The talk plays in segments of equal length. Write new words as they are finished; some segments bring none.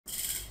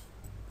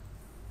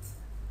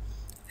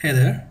Hey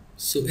there.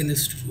 So in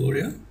this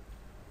tutorial,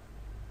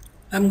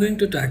 I'm going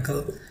to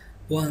tackle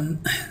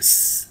one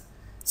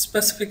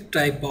specific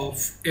type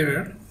of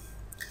error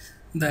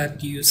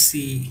that you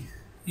see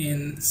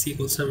in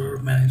SQL Server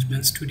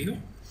Management Studio.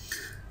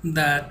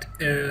 That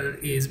error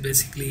is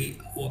basically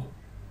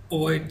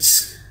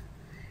avoids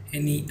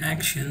any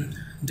action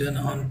done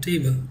on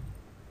table.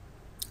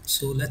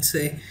 So let's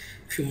say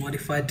if you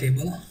modify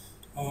table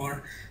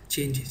or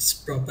change its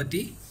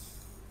property,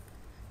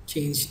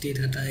 change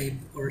data type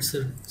or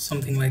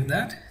something like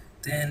that,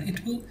 then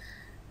it will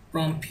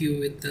prompt you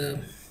with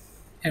the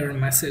error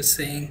message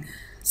saying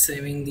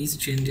saving these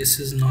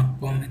changes is not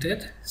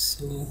permitted.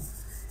 So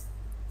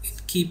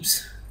it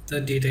keeps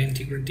the data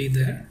integrity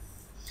there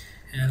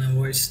and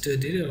avoids the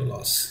data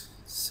loss.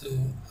 So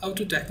how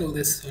to tackle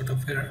this sort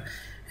of error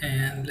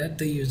and let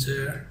the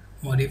user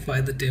modify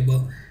the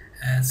table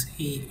as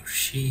he or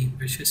she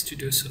wishes to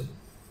do so.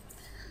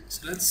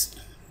 So let's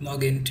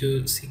log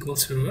into SQL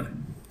Server.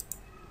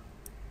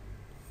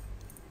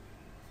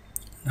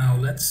 Now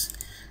let's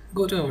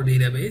go to our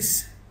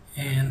database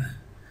and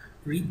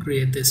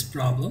recreate this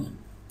problem.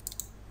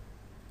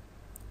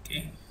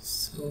 Okay,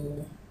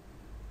 so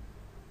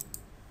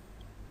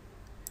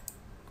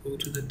go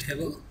to the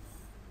table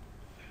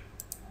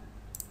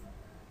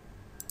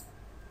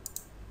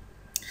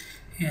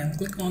and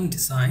click on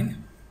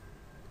design.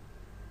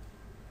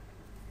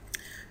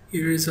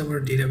 Here is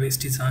our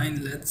database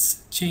design.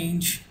 Let's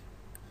change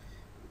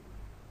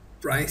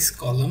price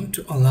column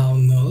to allow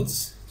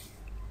nulls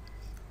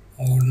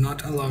or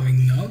not allowing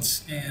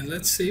nulls, and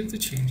let's save the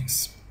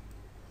changes.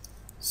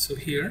 So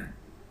here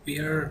we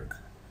are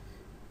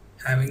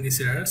having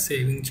this error,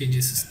 saving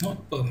changes is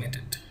not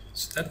permitted.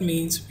 So that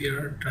means we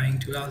are trying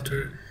to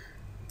alter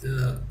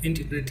the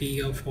integrity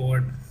of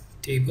our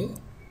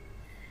table,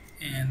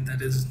 and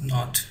that is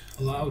not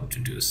allowed to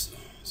do so.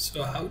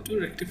 So how to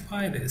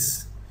rectify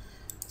this?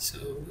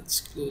 So let's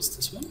close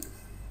this one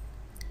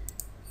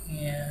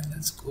and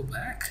let's go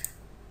back.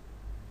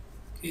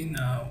 Okay,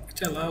 now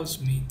it allows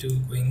me to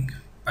going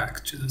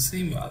back to the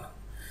same value.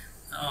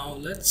 Now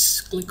let's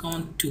click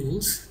on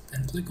tools,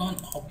 then click on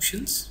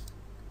options.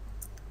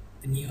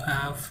 Then you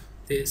have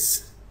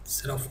this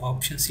set of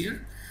options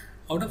here,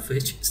 out of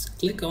which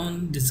click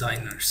on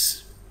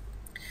designers.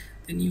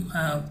 Then you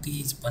have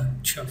these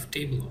bunch of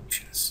table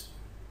options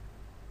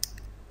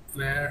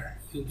where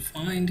you'll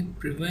find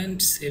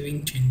prevent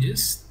saving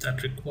changes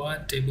that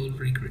require table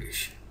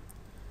recreation.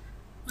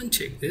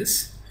 Uncheck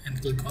this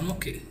and click on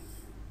OK.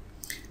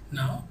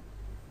 Now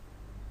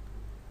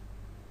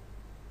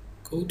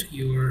go to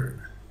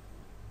your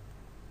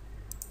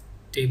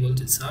table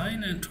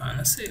design and try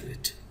to save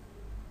it.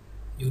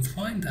 You'll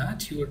find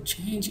that your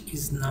change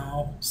is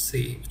now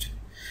saved.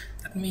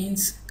 That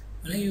means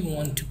when you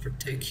want to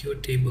protect your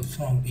table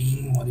from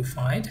being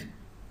modified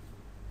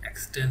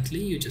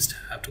accidentally, you just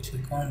have to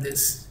click on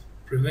this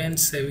prevent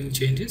saving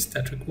changes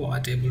that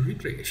require table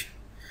recreation,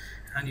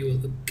 and you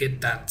will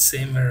get that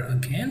same error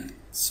again.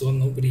 So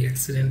nobody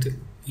accidentally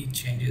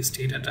changes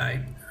data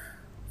type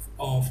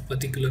of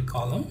particular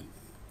column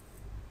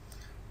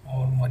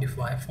or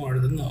modify for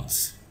the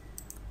nulls.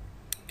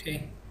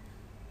 Okay,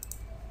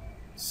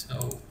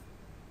 so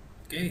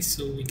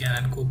we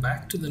can go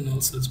back to the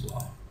nulls as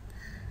well.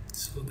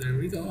 So there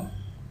we go.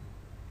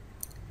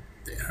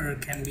 The error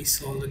can be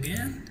solved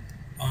again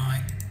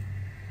by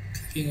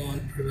clicking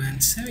on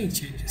prevent saving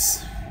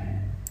changes.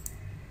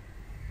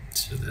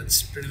 So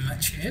that's pretty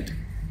much it,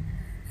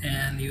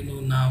 and you know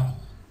now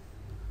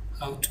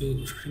how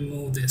to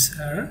remove this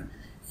error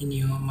in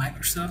your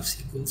Microsoft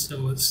SQL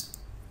Server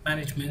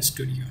Management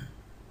Studio.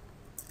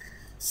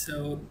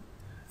 So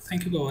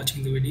thank you for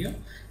watching the video.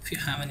 If you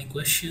have any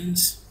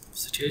questions,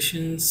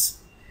 suggestions,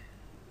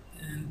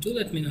 and do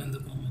let me know in the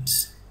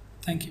comments.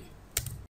 Thank you.